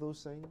all of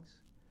those things?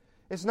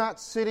 It's not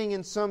sitting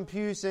in some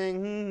pew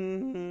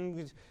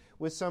saying,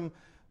 with some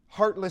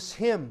heartless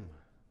hymn.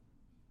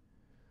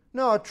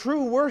 No, a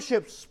true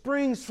worship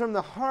springs from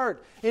the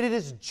heart. And it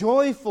is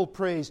joyful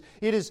praise.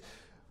 It is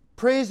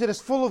praise that is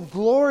full of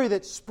glory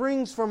that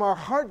springs from our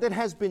heart that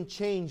has been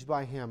changed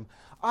by Him.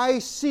 I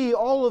see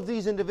all of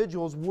these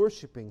individuals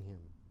worshiping Him.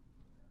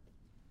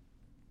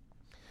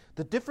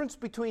 The difference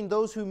between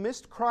those who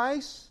missed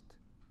Christ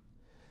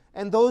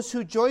and those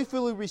who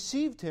joyfully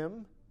received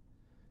Him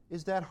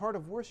is that heart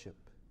of worship.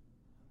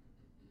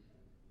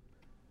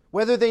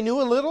 Whether they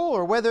knew a little,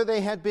 or whether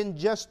they had been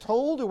just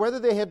told, or whether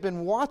they had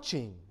been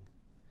watching,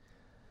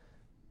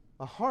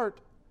 a heart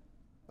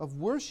of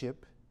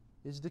worship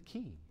is the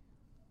key.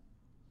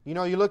 You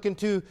know, you look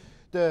into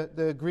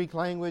the Greek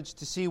language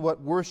to see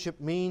what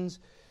worship means.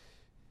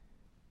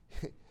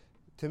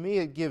 To me,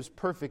 it gives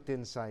perfect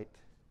insight.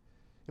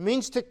 It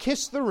means to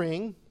kiss the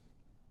ring,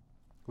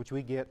 which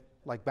we get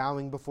like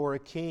bowing before a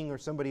king or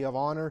somebody of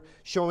honor,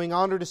 showing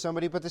honor to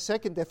somebody. But the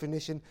second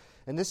definition,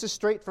 and this is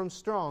straight from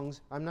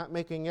Strong's, I'm not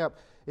making it up,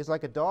 is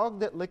like a dog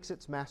that licks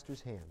its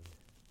master's hand.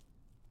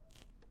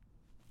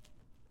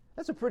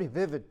 That's a pretty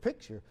vivid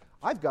picture.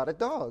 I've got a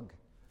dog.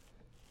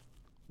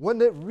 One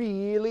that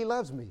really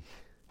loves me.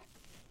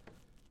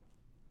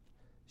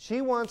 She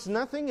wants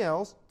nothing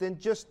else than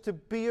just to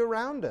be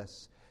around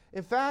us.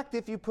 In fact,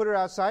 if you put her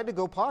outside to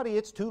go potty,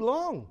 it's too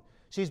long.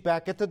 She's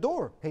back at the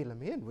door. Hey, let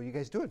me in. What are you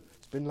guys doing?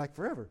 It's been like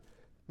forever.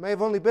 May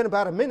have only been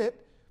about a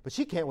minute, but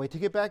she can't wait to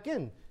get back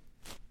in.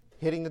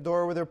 Hitting the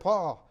door with her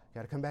paw.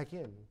 Got to come back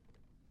in.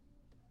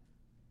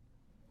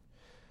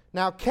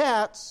 Now,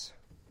 cats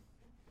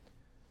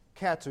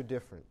are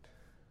different.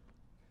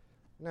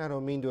 And I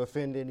don't mean to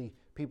offend any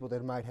people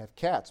that might have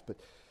cats, but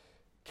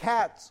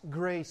cats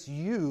grace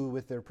you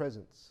with their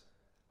presence.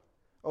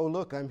 Oh,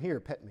 look, I'm here.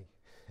 Pet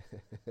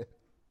me.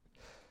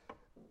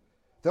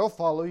 They'll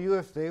follow you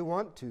if they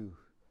want to.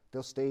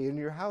 They'll stay in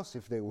your house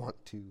if they want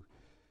to.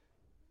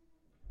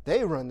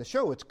 They run the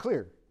show, it's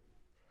clear.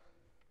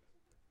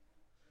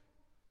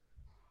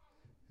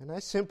 And I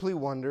simply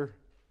wonder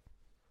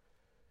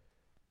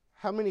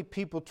how many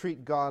people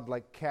treat God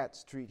like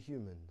cats treat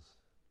humans.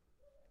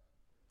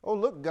 Oh,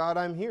 look, God,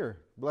 I'm here.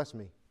 Bless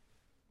me.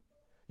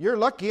 You're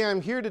lucky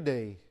I'm here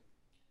today.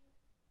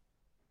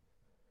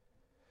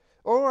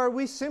 Or are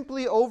we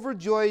simply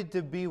overjoyed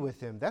to be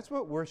with Him? That's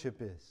what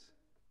worship is.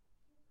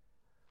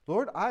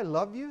 Lord, I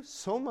love you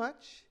so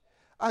much.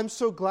 I'm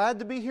so glad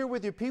to be here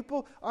with your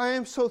people. I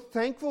am so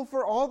thankful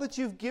for all that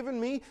you've given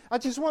me. I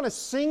just want to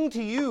sing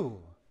to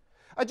you.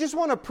 I just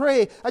want to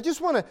pray. I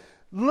just want to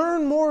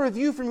learn more of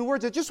you from your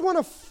words. I just want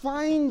to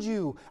find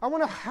you. I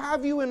want to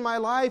have you in my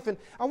life. And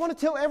I want to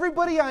tell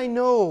everybody I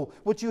know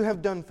what you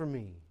have done for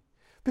me.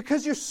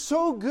 Because you're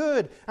so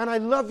good and I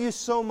love you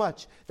so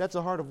much. That's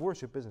a heart of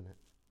worship, isn't it?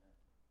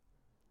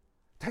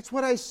 That's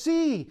what I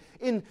see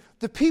in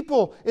the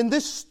people in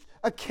this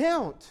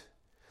account.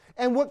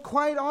 And what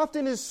quite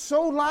often is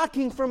so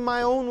lacking from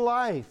my own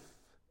life.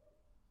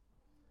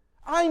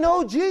 I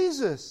know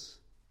Jesus.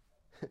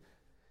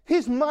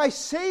 He's my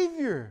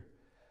Savior.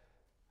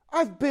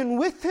 I've been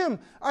with Him.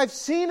 I've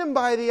seen Him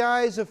by the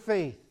eyes of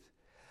faith.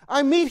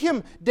 I meet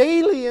Him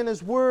daily in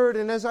His Word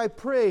and as I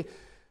pray.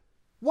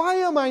 Why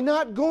am I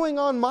not going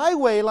on my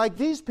way like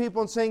these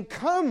people and saying,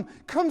 come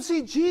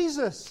see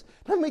Jesus.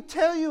 Let me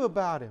tell you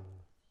about Him.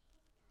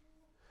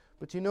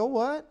 But you know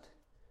what?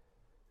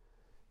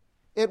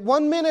 At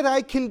one minute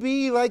I can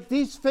be like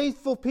these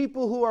faithful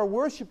people who are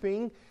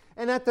worshiping,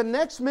 and at the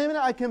next minute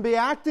I can be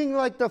acting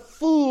like the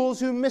fools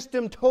who missed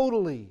Him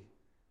totally.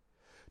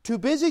 Too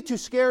busy, too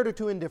scared, or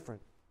too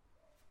indifferent.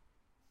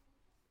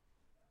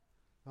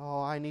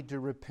 Oh, I need to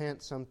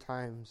repent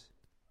sometimes.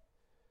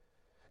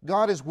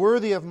 God is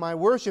worthy of my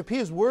worship. He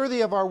is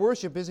worthy of our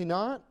worship, is He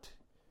not?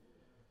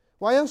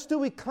 Why else do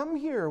we come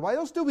here? Why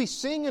else do we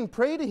sing and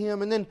pray to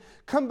Him and then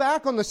come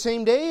back on the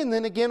same day and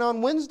then again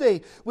on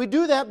Wednesday? We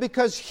do that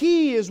because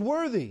He is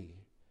worthy.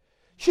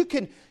 You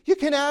can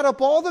add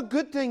up all the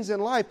good things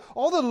in life,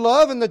 all the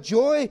love and the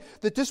joy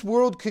that this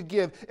world could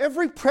give,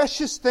 every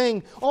precious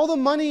thing, all the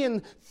money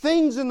and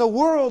things in the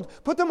world,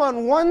 put them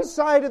on one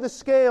side of the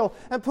scale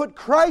and put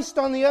Christ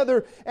on the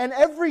other, and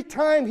every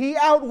time He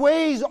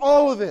outweighs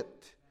all of it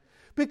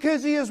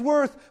because He is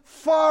worth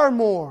far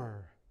more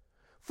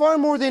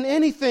than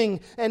anything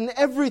and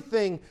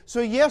everything.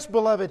 So yes,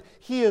 beloved,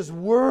 He is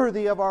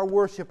worthy of our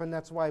worship, and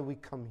that's why we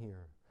come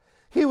here.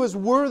 He was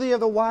worthy of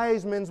the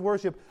wise men's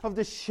worship, of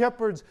the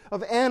shepherds,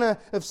 of Anna,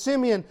 of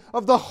Simeon,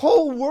 of the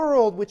whole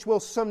world which will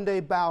someday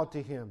bow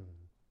to Him.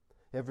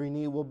 Every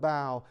knee will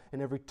bow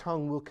and every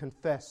tongue will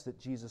confess that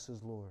Jesus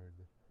is Lord.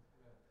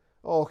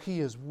 Oh,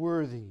 He is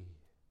worthy.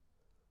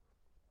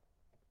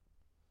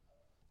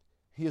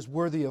 He is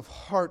worthy of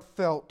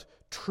heartfelt,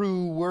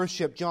 true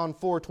worship. John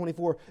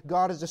 4:24.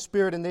 God is a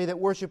spirit, and they that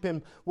worship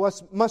Him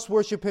must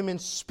worship Him in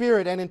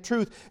spirit and in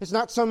truth. It's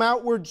not some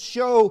outward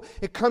show.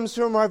 It comes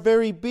from our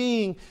very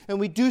being, and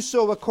we do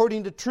so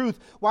according to truth.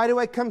 Why do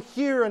I come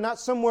here and not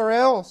somewhere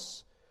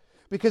else?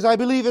 Because I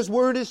believe His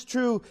Word is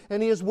true,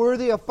 and He is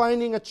worthy of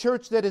finding a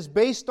church that is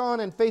based on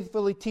and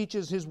faithfully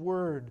teaches His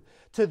Word.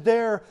 To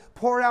there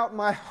pour out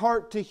my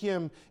heart to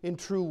Him in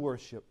true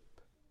worship,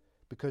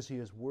 because He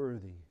is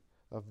worthy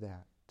of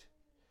that.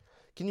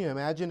 Can you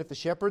imagine if the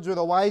shepherds or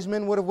the wise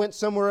men would have went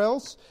somewhere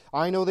else?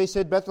 I know they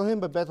said Bethlehem,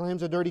 but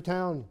Bethlehem's a dirty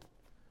town.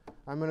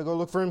 I'm going to go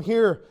look for Him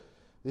here.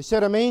 They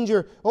said a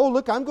manger. Oh,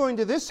 look, I'm going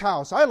to this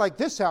house. I like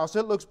this house.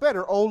 It looks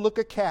better. Oh, look,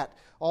 a cat.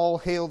 All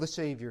hail the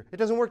Savior. It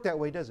doesn't work that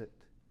way, does it?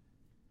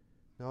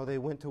 No, they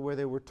went to where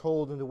they were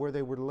told and to where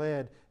they were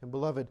led. And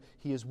beloved,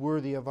 He is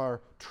worthy of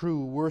our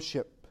true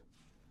worship.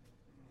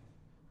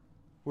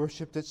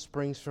 Worship that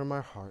springs from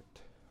our heart.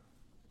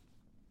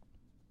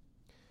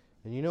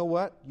 And you know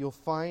what? You'll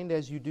find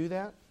as you do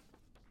that,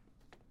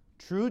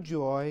 true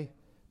joy,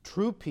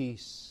 true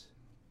peace,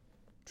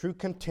 true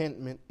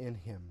contentment in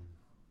Him.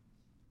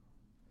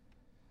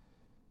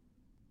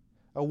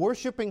 A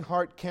worshiping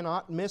heart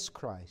cannot miss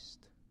Christ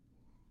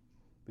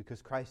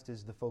because Christ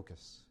is the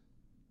focus.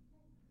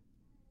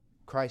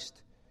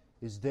 Christ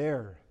is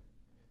there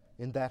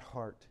in that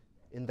heart,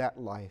 in that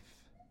life.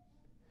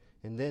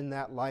 And then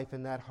that life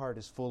and that heart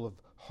is full of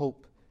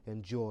hope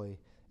and joy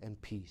and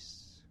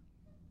peace.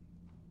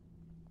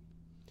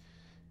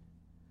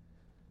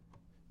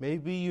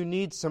 Maybe you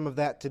need some of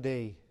that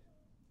today.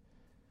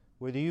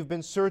 Whether you've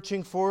been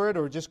searching for it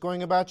or just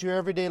going about your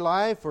everyday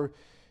life, or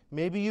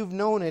maybe you've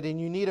known it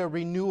and you need a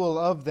renewal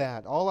of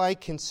that. All I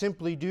can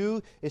simply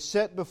do is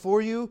set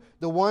before you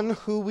the one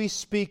who we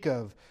speak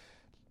of.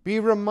 Be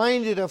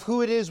reminded of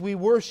who it is we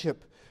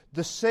worship,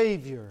 the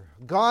Savior,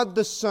 God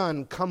the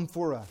Son, come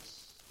for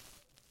us.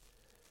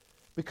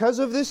 Because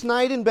of this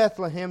night in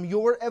Bethlehem,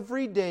 your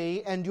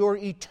everyday and your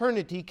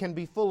eternity can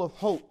be full of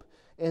hope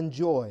and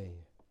joy.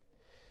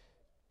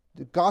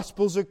 The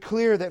Gospels are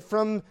clear that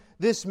from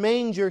this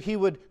manger He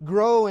would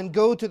grow and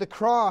go to the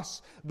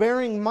cross,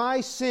 bearing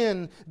my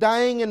sin,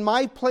 dying in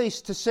my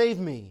place to save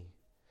me.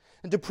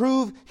 And to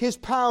prove His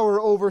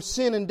power over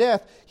sin and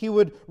death, He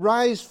would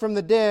rise from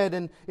the dead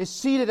and is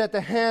seated at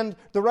the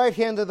right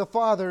hand of the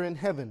Father in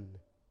heaven.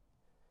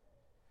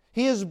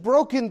 He has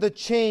broken the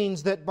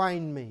chains that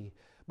bind me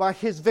by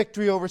His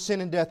victory over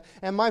sin and death.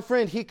 And my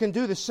friend, He can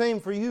do the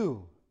same for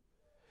you.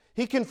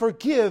 He can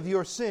forgive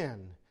your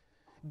sin,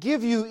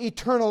 give you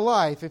eternal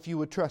life if you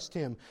would trust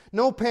Him.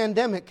 No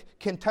pandemic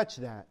can touch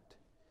that.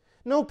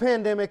 No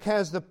pandemic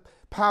has the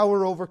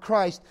power over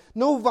Christ.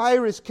 No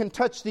virus can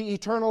touch the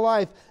eternal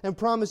life and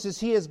promises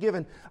He has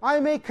given. I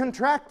may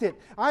contract it,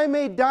 I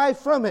may die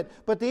from it,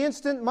 but the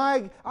instant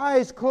my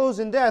eyes close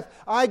in death,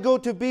 I go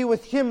to be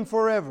with Him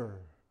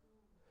forever.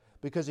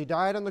 Because He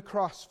died on the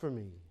cross for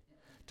me,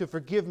 to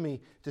forgive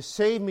me, to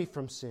save me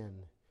from sin,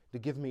 to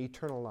give me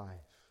eternal life.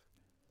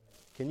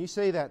 Can you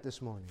say that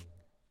this morning?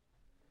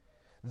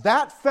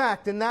 That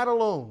fact and that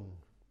alone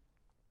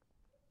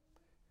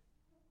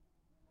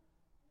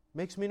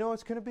makes me know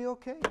it's going to be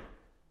okay.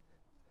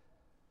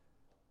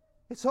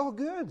 It's all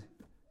good.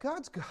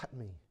 God's got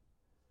me.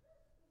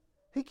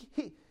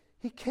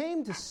 He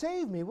came to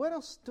save me. What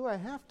else do I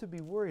have to be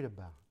worried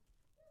about?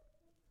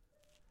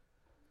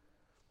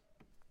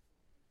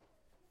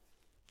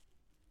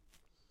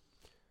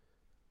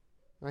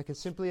 I can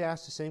simply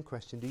ask the same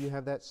question. Do you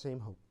have that same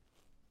hope?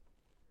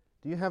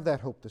 Do you have that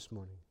hope this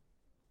morning?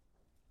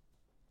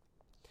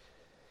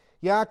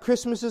 Yeah,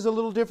 Christmas is a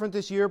little different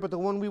this year, but the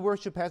one we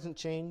worship hasn't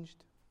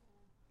changed.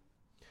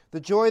 The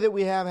joy that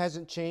we have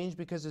hasn't changed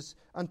because it's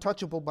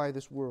untouchable by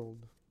this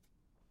world.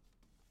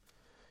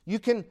 You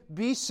can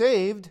be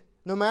saved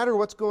no matter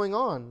what's going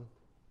on.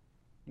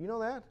 Do you know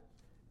that?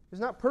 There's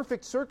not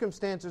perfect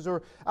circumstances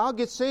or I'll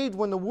get saved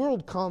when the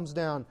world calms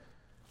down.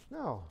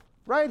 No.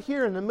 Right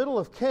here in the middle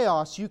of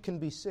chaos, you can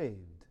be saved.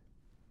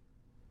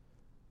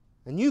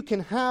 And you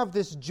can have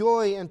this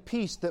joy and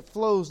peace that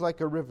flows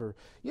like a river.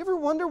 You ever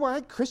wonder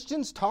why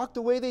Christians talk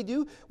the way they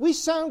do? We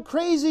sound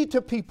crazy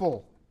to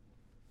people.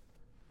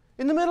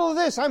 In the middle of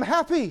this, I'm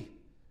happy.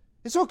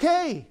 It's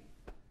okay.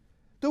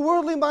 The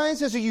worldly mind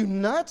says, are you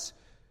nuts?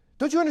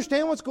 Don't you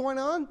understand what's going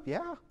on?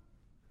 Yeah.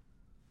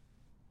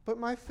 But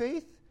my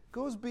faith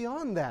goes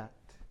beyond that.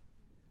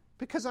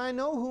 Because I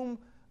know whom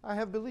I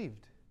have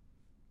believed.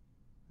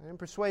 I am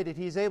persuaded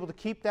He is able to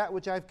keep that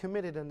which I've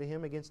committed unto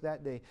Him against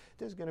that day.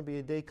 There's going to be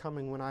a day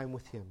coming when I'm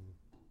with Him.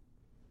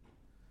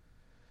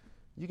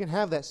 You can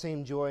have that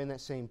same joy and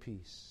that same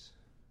peace.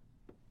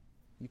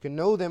 You can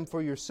know them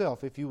for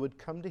yourself if you would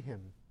come to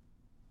Him.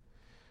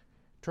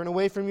 Turn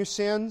away from your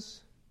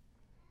sins,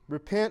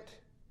 repent,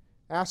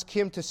 ask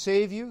Him to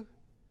save you,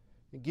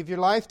 and give your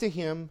life to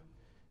Him,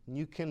 and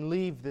you can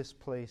leave this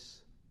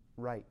place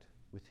right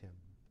with Him.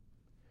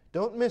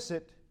 Don't miss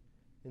it.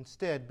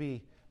 Instead,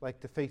 be like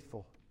the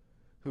faithful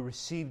who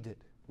received it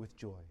with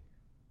joy.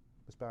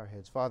 Let's bow our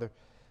heads. Father,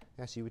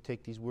 I ask You would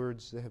take these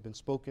words that have been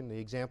spoken, the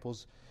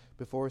examples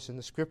before us in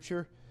the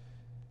Scripture.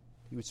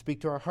 You would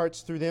speak to our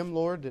hearts through them,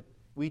 Lord, that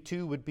we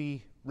too would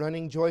be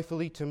running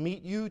joyfully to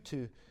meet You,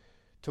 to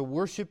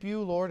worship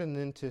You, Lord, and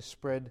then to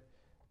spread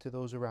to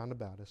those around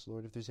about us.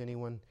 Lord, if there's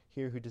anyone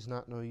here who does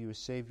not know You as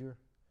Savior,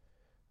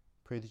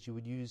 pray that You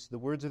would use the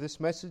words of this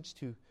message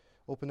to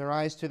open their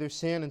eyes to their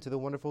sin and to the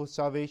wonderful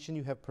salvation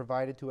You have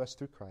provided to us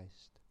through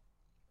Christ.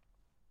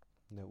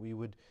 And that we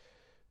would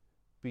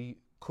be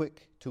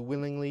quick to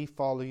willingly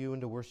follow You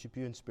and to worship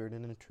You in spirit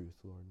and in truth,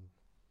 Lord.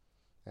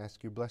 I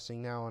ask Your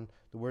blessing now on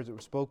the words that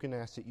were spoken. I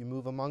ask that You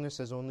move among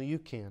us as only You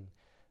can.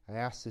 I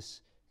ask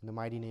this in the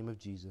mighty name of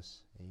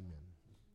Jesus. Amen.